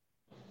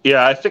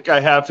 Yeah, I think I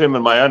have him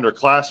in my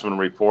underclassmen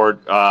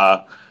report.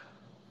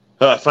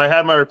 If I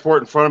had my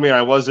report in front of me and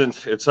I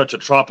wasn't in such a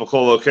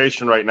tropical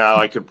location right now,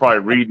 I could probably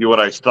read you what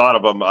I thought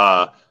of him.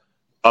 Off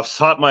the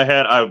top of my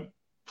head, I'm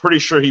pretty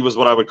sure he was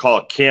what I would call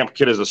a camp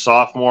kid as a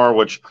sophomore,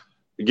 which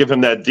give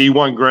him that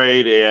D1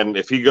 grade. And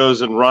if he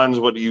goes and runs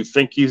what you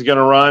think he's going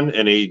to run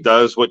and he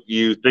does what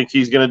you think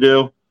he's going to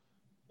do,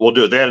 we'll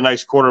do it. They had a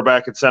nice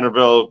quarterback at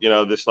Centerville,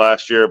 this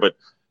last year, but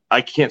I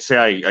can't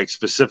say I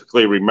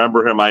specifically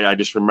remember him. I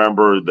just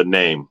remember the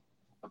name.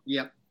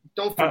 Yep.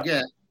 Don't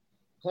forget.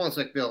 hold on a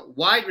sec, Bill.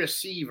 Wide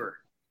receiver,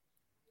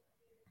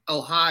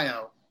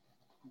 Ohio.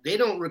 They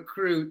don't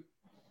recruit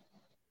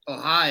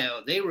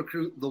Ohio. They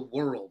recruit the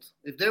world.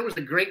 If there was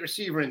a great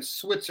receiver in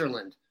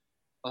Switzerland,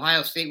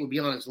 Ohio State would be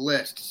on his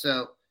list.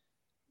 So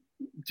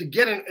if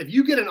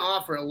you get an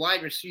offer, a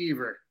wide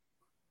receiver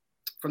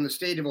from the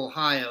state of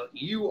Ohio,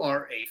 you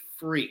are a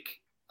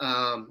freak.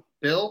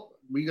 Bill,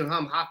 were you going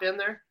to hop in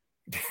there?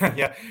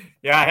 Yeah,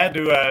 I had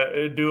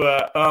to do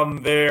a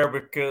there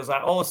because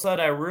all of a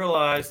sudden I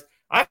realized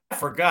I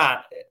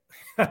forgot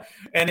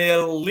an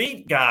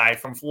elite guy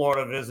from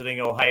Florida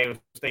visiting Ohio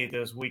State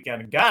this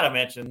weekend. Got to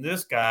mention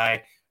this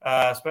guy.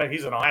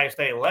 He's an Ohio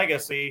State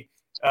legacy.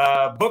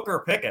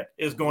 Booker Pickett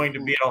is going to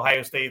be at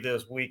Ohio State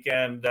this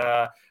weekend.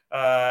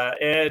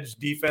 Edge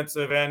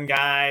defensive end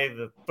guy,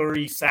 the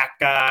 30 sack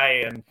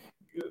guy, and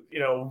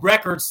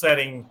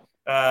record-setting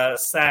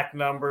sack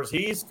numbers.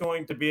 He's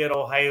going to be at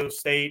Ohio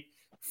State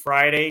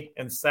Friday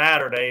and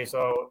Saturday,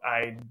 so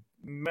I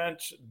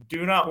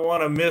do not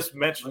want to miss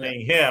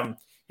mentioning him.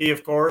 He,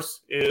 of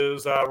course,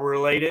 is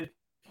related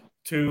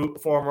to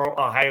former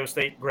Ohio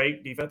State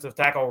great defensive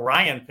tackle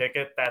Ryan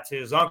Pickett. That's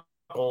his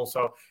uncle,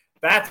 so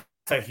that's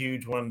a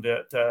huge one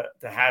to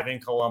have in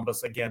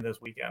Columbus again this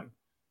weekend.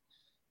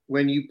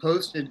 When you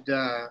posted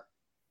the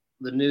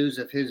news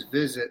of his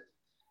visit,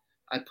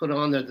 I put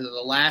on there that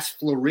the last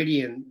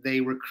Floridian they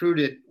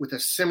recruited with a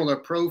similar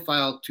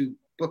profile to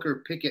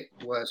Booker Pickett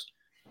was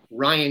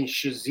Ryan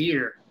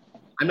Shazier.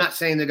 I'm not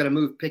saying they're going to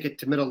move Pickett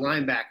to middle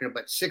linebacker,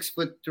 but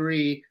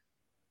 6'3",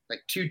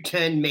 like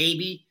 210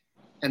 maybe,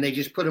 and they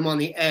just put him on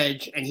the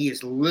edge, and he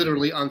is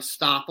literally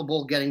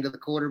unstoppable getting to the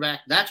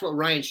quarterback. That's what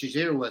Ryan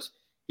Shazier was.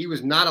 He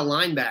was not a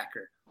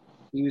linebacker.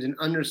 He was an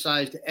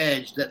undersized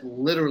edge that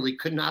literally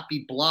could not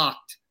be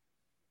blocked.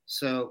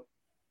 So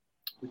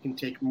we can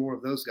take more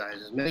of those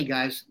guys. As many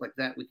guys like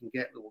that we can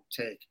get, we will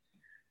take.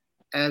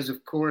 As,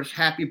 of course,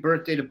 happy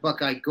birthday to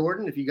Buckeye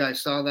Gordon, if you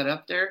guys saw that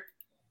up there.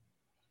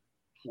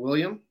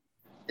 William,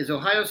 is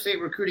Ohio State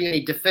recruiting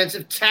any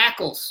defensive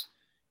tackles?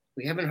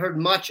 We haven't heard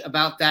much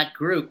about that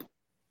group.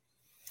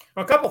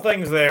 A couple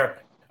things there.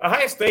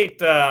 Ohio State,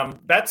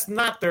 that's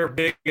not their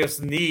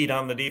biggest need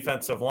on the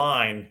defensive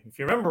line. If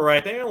you remember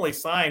right, they only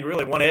signed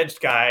really one edge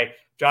guy,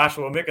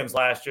 Joshua Mickens,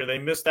 last year. They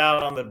missed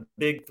out on the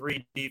big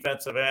three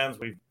defensive ends.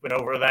 We've been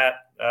over that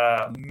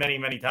many,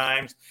 many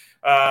times.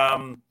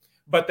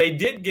 But they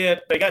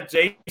got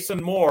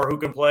Jason Moore, who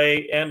can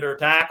play end or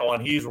tackle,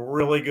 and he's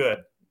really good,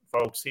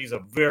 folks. He's a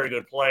very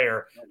good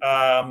player.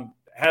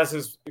 Has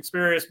his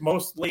experience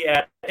mostly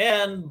at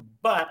end,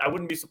 but I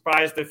wouldn't be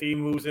surprised if he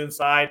moves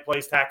inside,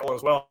 plays tackle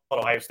as well at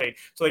Ohio State.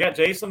 So they got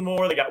Jason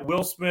Moore, they got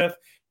Will Smith,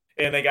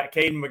 and they got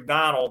Caden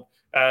McDonald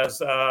as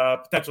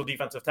potential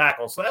defensive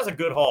tackle. So that's a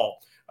good haul.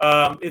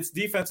 It's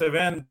defensive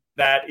end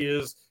that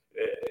is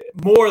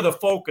more the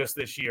focus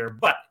this year.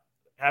 But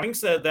having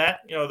said that,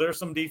 there's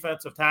some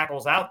defensive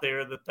tackles out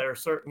there that they're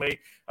certainly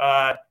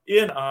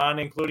in on,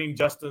 including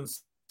Justin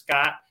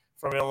Scott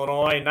from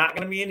Illinois. Not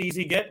going to be an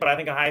easy get, but I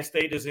think Ohio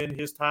State is in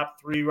his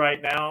top three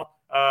right now.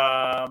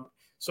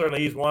 Certainly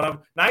he's one of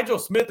them. Nigel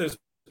Smith is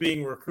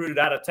being recruited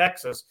out of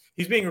Texas.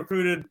 He's being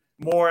recruited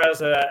more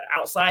as an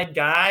outside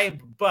guy,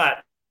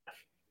 but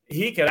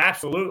he could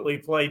absolutely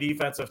play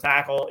defensive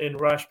tackle in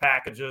rush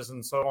packages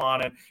and so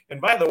on. And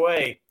by the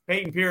way,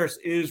 Peyton Pierce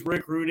is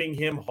recruiting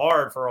him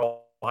hard for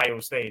Ohio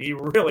State. He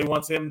really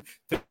wants him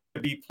to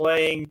be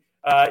playing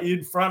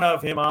in front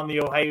of him on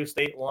the Ohio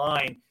State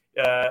line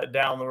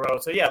down the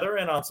road. So, yeah, they're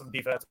in on some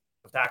defensive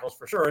tackles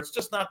for sure. It's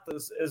just not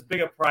as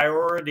big a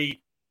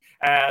priority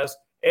as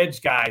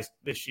edge guys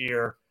this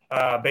year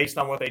based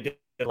on what they did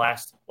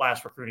last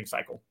recruiting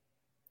cycle.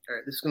 All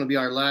right, this is going to be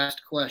our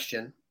last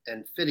question,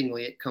 and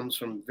fittingly, it comes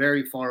from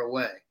very far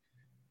away.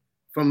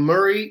 From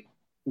Murray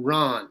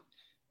Ron.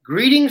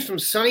 Greetings from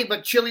sunny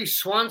but chilly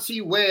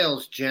Swansea,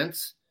 Wales,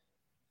 gents.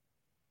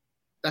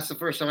 That's the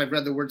first time I've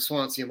read the word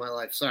Swansea in my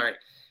life. Sorry.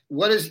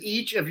 What is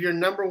each of your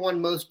number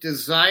one most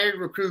desired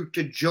recruit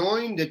to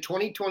join the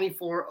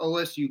 2024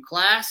 OSU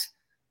class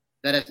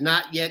that has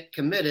not yet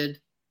committed?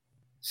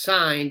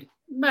 Signed,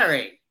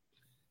 Murray.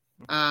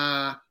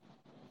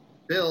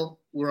 Bill,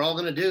 we're all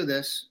going to do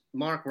this.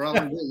 Mark, we're all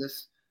going to do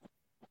this.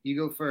 You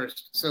go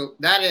first. So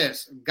that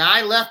is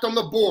guy left on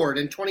the board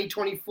in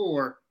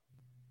 2024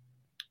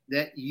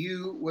 that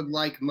you would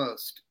like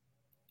most.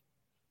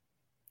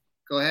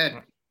 Go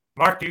ahead.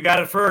 Mark, you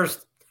got it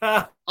first.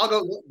 I'll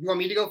go. You want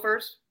me to go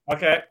first?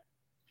 Okay.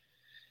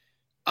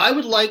 I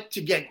would like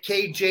to get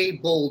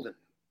KJ Bolden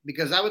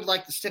because I would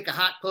like to stick a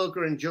hot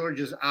poker in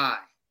George's eye.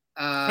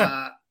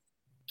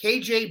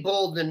 KJ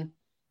Bolden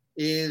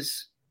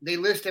they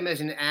list him as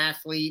an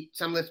athlete.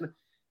 Some list him.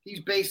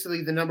 He's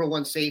basically the number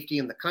one safety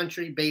in the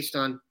country based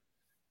on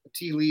the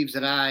tea leaves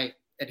that I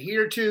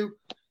adhere to.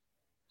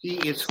 He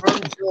is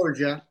from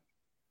Georgia,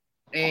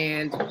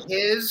 and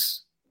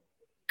his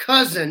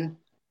cousin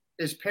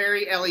is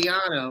Perry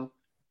Eliano,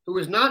 who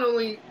is not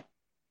only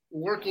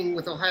working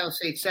with Ohio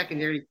State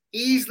secondary,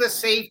 he's the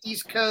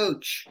safeties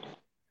coach.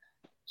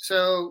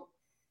 So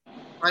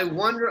I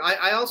wonder,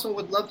 I also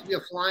would love to be a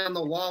fly on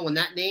the wall when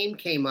that name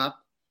came up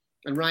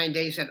And Ryan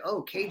Day said,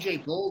 "Oh,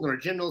 KJ Bolden or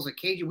Jim Knowles at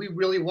KJ, we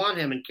really want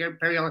him." And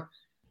Perry Allen,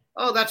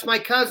 "Oh, that's my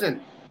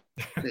cousin.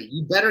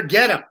 You better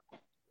get him."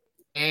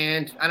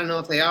 And I don't know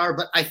if they are,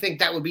 but I think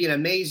that would be an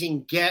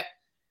amazing get.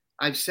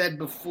 I've said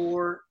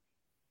before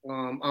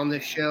on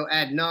this show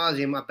ad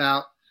nauseum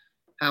about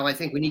how I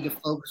think we need to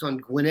focus on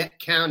Gwinnett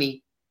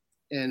County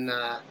in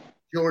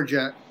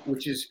Georgia,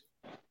 which is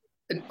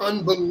an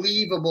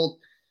unbelievable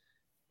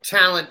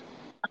talent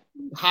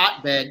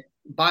hotbed.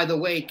 By the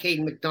way,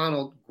 Caden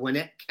McDonald,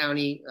 Gwinnett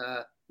County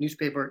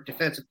newspaper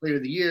Defensive Player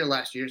of the Year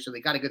last year, so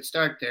they got a good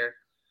start there.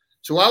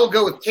 So I will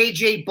go with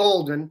KJ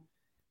Bolden,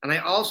 and I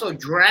also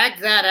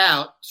dragged that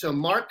out so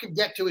Mark could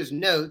get to his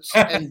notes,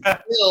 and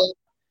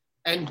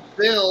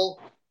Bill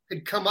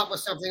could come up with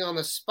something on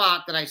the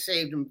spot that I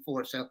saved him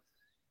for. So,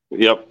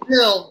 yep.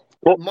 Bill,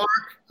 Mark,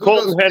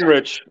 Colton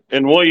Henrich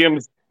and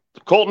Williams.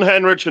 Colton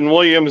Henrich and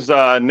Williams,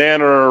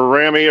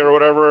 Nanorami or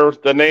whatever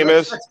the name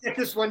is. Let's get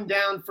this one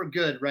down for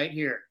good right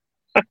here.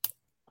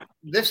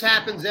 This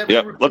happens every.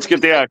 Yep. Let's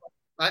get the act.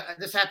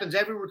 This happens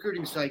every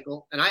recruiting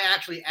cycle, and I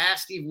actually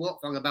asked Steve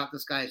Wiltfong about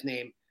this guy's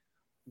name,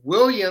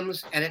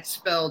 Williams, and it's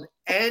spelled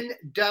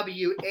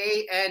Nwaneri.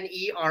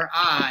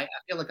 I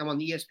feel like I'm on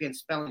the ESPN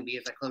spelling bee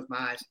as I close my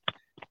eyes,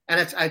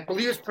 and I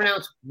believe it's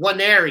pronounced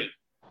Waneri.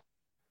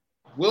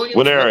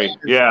 Waneri,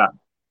 yeah.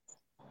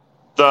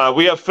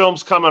 We have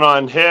films coming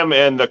on him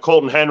and the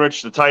Colton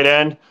Henrich, the tight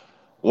end.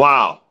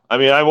 Wow. I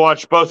mean, I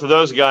watched both of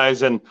those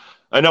guys, and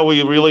I know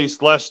we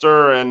released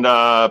Lester and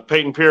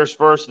Peyton Pierce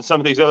first and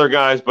some of these other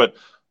guys, but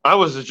I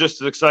was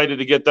just as excited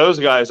to get those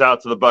guys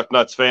out to the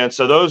Bucknuts fans.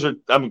 So those are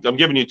I'm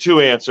giving you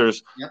two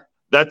answers. Yep.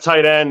 That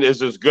tight end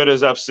is as good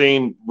as I've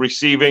seen,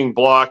 receiving,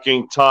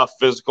 blocking, tough,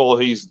 physical.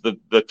 He's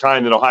the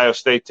kind that Ohio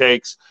State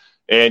takes.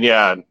 And,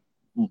 yeah,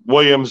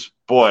 Williams,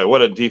 boy,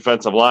 what a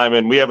defensive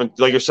lineman. We haven't,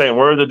 like you're saying,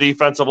 we're the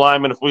defensive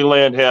lineman. If we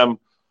land him,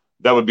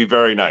 that would be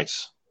very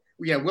nice.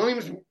 Yeah,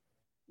 Williams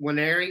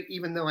Waneri,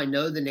 even though I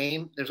know the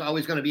name, there's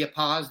always going to be a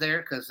pause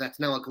there because that's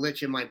now a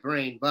glitch in my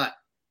brain. But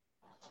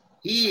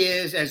he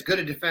is as good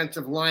a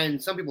defensive line,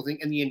 some people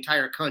think, in the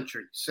entire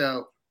country.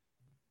 So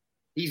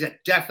he's a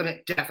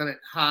definite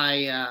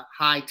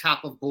high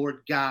top of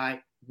board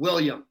guy.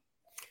 William.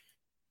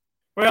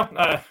 Well,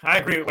 I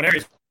agree.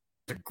 Waneri's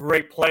a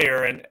great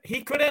player, and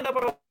he could end up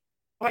at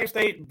Ohio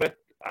State, but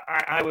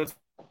I would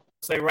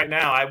say right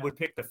now I would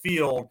pick the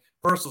field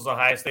versus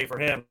Ohio State for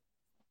him.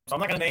 So I'm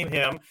not going to name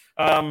him.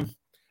 I'm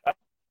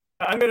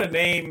going to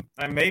name,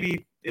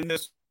 maybe in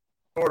this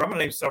order, I'm going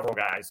to name several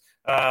guys.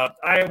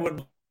 I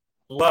would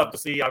love to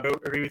see, I'll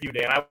agree with you,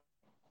 Dan, I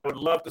would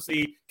love to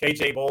see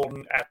KJ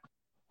Bolden at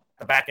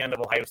the back end of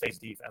Ohio State's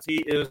defense. He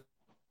is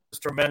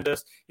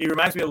tremendous. He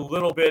reminds me a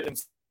little bit in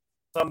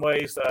some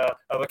ways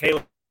of a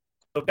Caleb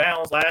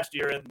Downs last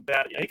year, in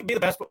that he can be the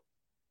best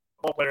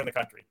football player in the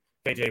country.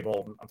 KJ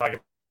Bolden, I'm talking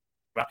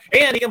about,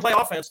 and he can play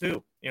offense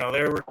too.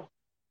 They're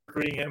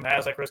recruiting him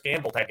as a Chris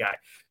Gamble type guy.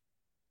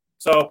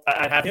 So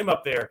I'd have him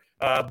up there.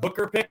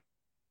 Booker Pickett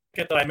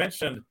that I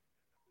mentioned,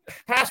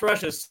 pass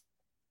rush is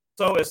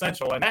so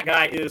essential, and that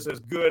guy is as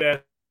good as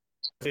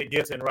it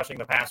gets in rushing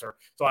the passer.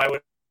 So I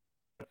would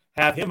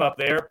have him up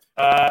there.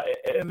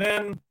 And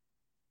then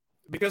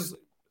because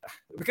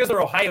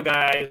they're Ohio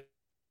guys,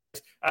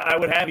 I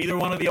would have either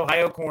one of the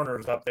Ohio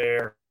corners up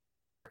there.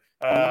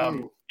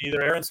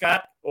 Either Aaron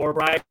Scott or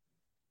Bryce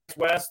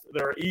West.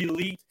 They're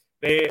elite.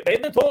 They've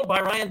been told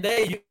by Ryan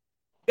Day, you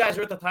guys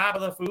are at the top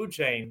of the food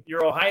chain.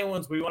 You're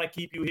Ohioans. We want to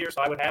keep you here.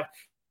 So I would have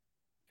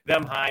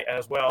them high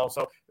as well.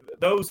 So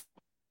those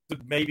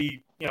would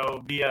maybe,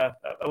 be a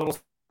little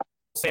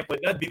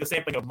sampling. That'd be the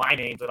sampling of my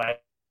names that I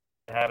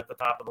have at the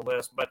top of the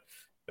list. But,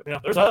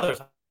 there's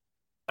others.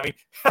 I mean,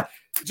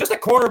 just a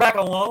cornerback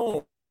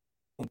alone.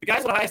 The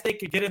guys at Ohio State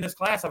could get in this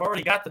class. I've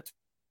already got the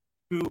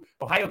two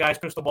Ohio guys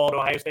crystal ball to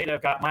Ohio State.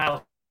 I've got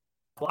Miles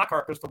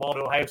Lockhart crystal ball to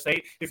Ohio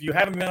State. If you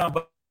haven't been on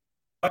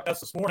Bucknuts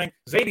this morning,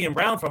 Xavier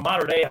Brown from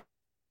Mater Dei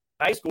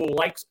High School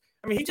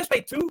he just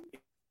made two.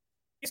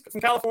 He's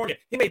from California.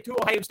 He made two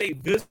Ohio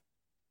State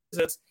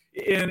visits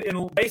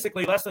in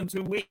basically less than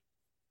 2 weeks,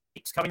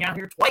 coming out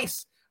here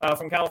twice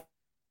from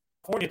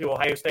California to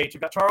Ohio State.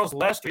 You've got Charles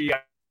Lester. You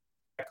got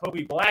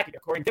Kobe Black. You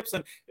got Corey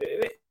Gibson.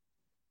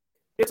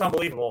 It's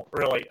unbelievable,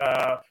 really,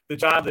 the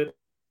job that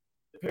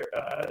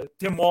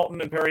Tim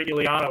Walton and Perry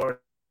Iliano are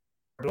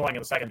doing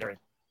in the secondary.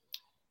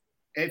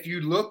 If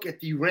you look at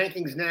the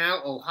rankings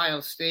now,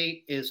 Ohio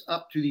State is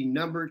up to the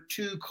number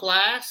 2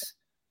 class.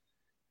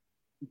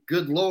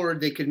 Good Lord,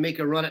 they could make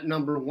a run at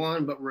number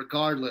 1, but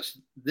regardless,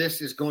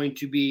 this is going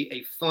to be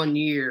a fun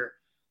year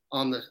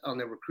on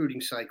the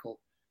recruiting cycle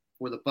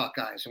for the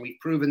Buckeyes, and we've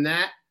proven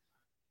that.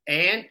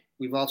 And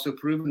we've also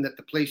proven that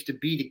the place to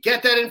be to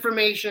get that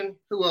information,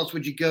 who else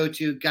would you go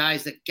to?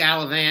 Guys that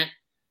gallivant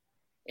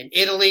in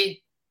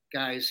Italy,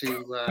 guys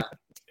who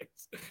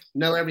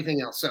know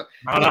everything else. So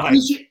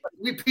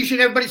we appreciate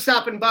everybody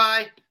stopping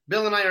by.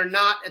 Bill and I are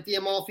not at the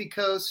Amalfi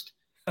Coast.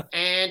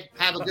 And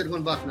have a good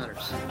one, Bucknutters.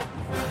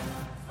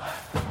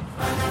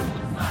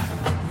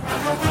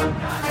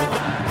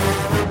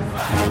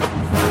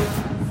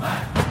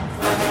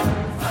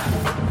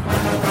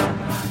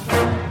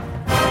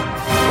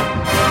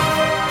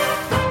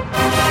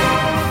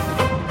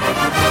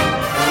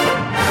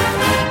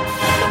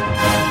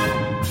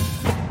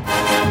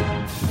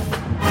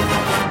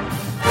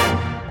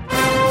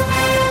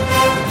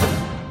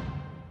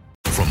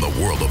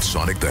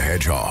 Sonic the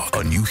Hedgehog,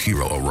 a new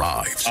hero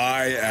arrives.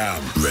 I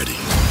am ready.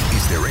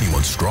 Is there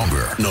anyone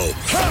stronger? No.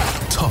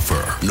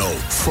 Tougher? No.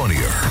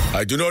 Funnier?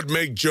 I do not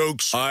make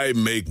jokes. I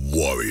make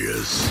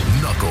warriors.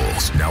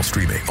 Knuckles, now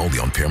streaming only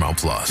on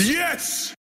Paramount+. Yes!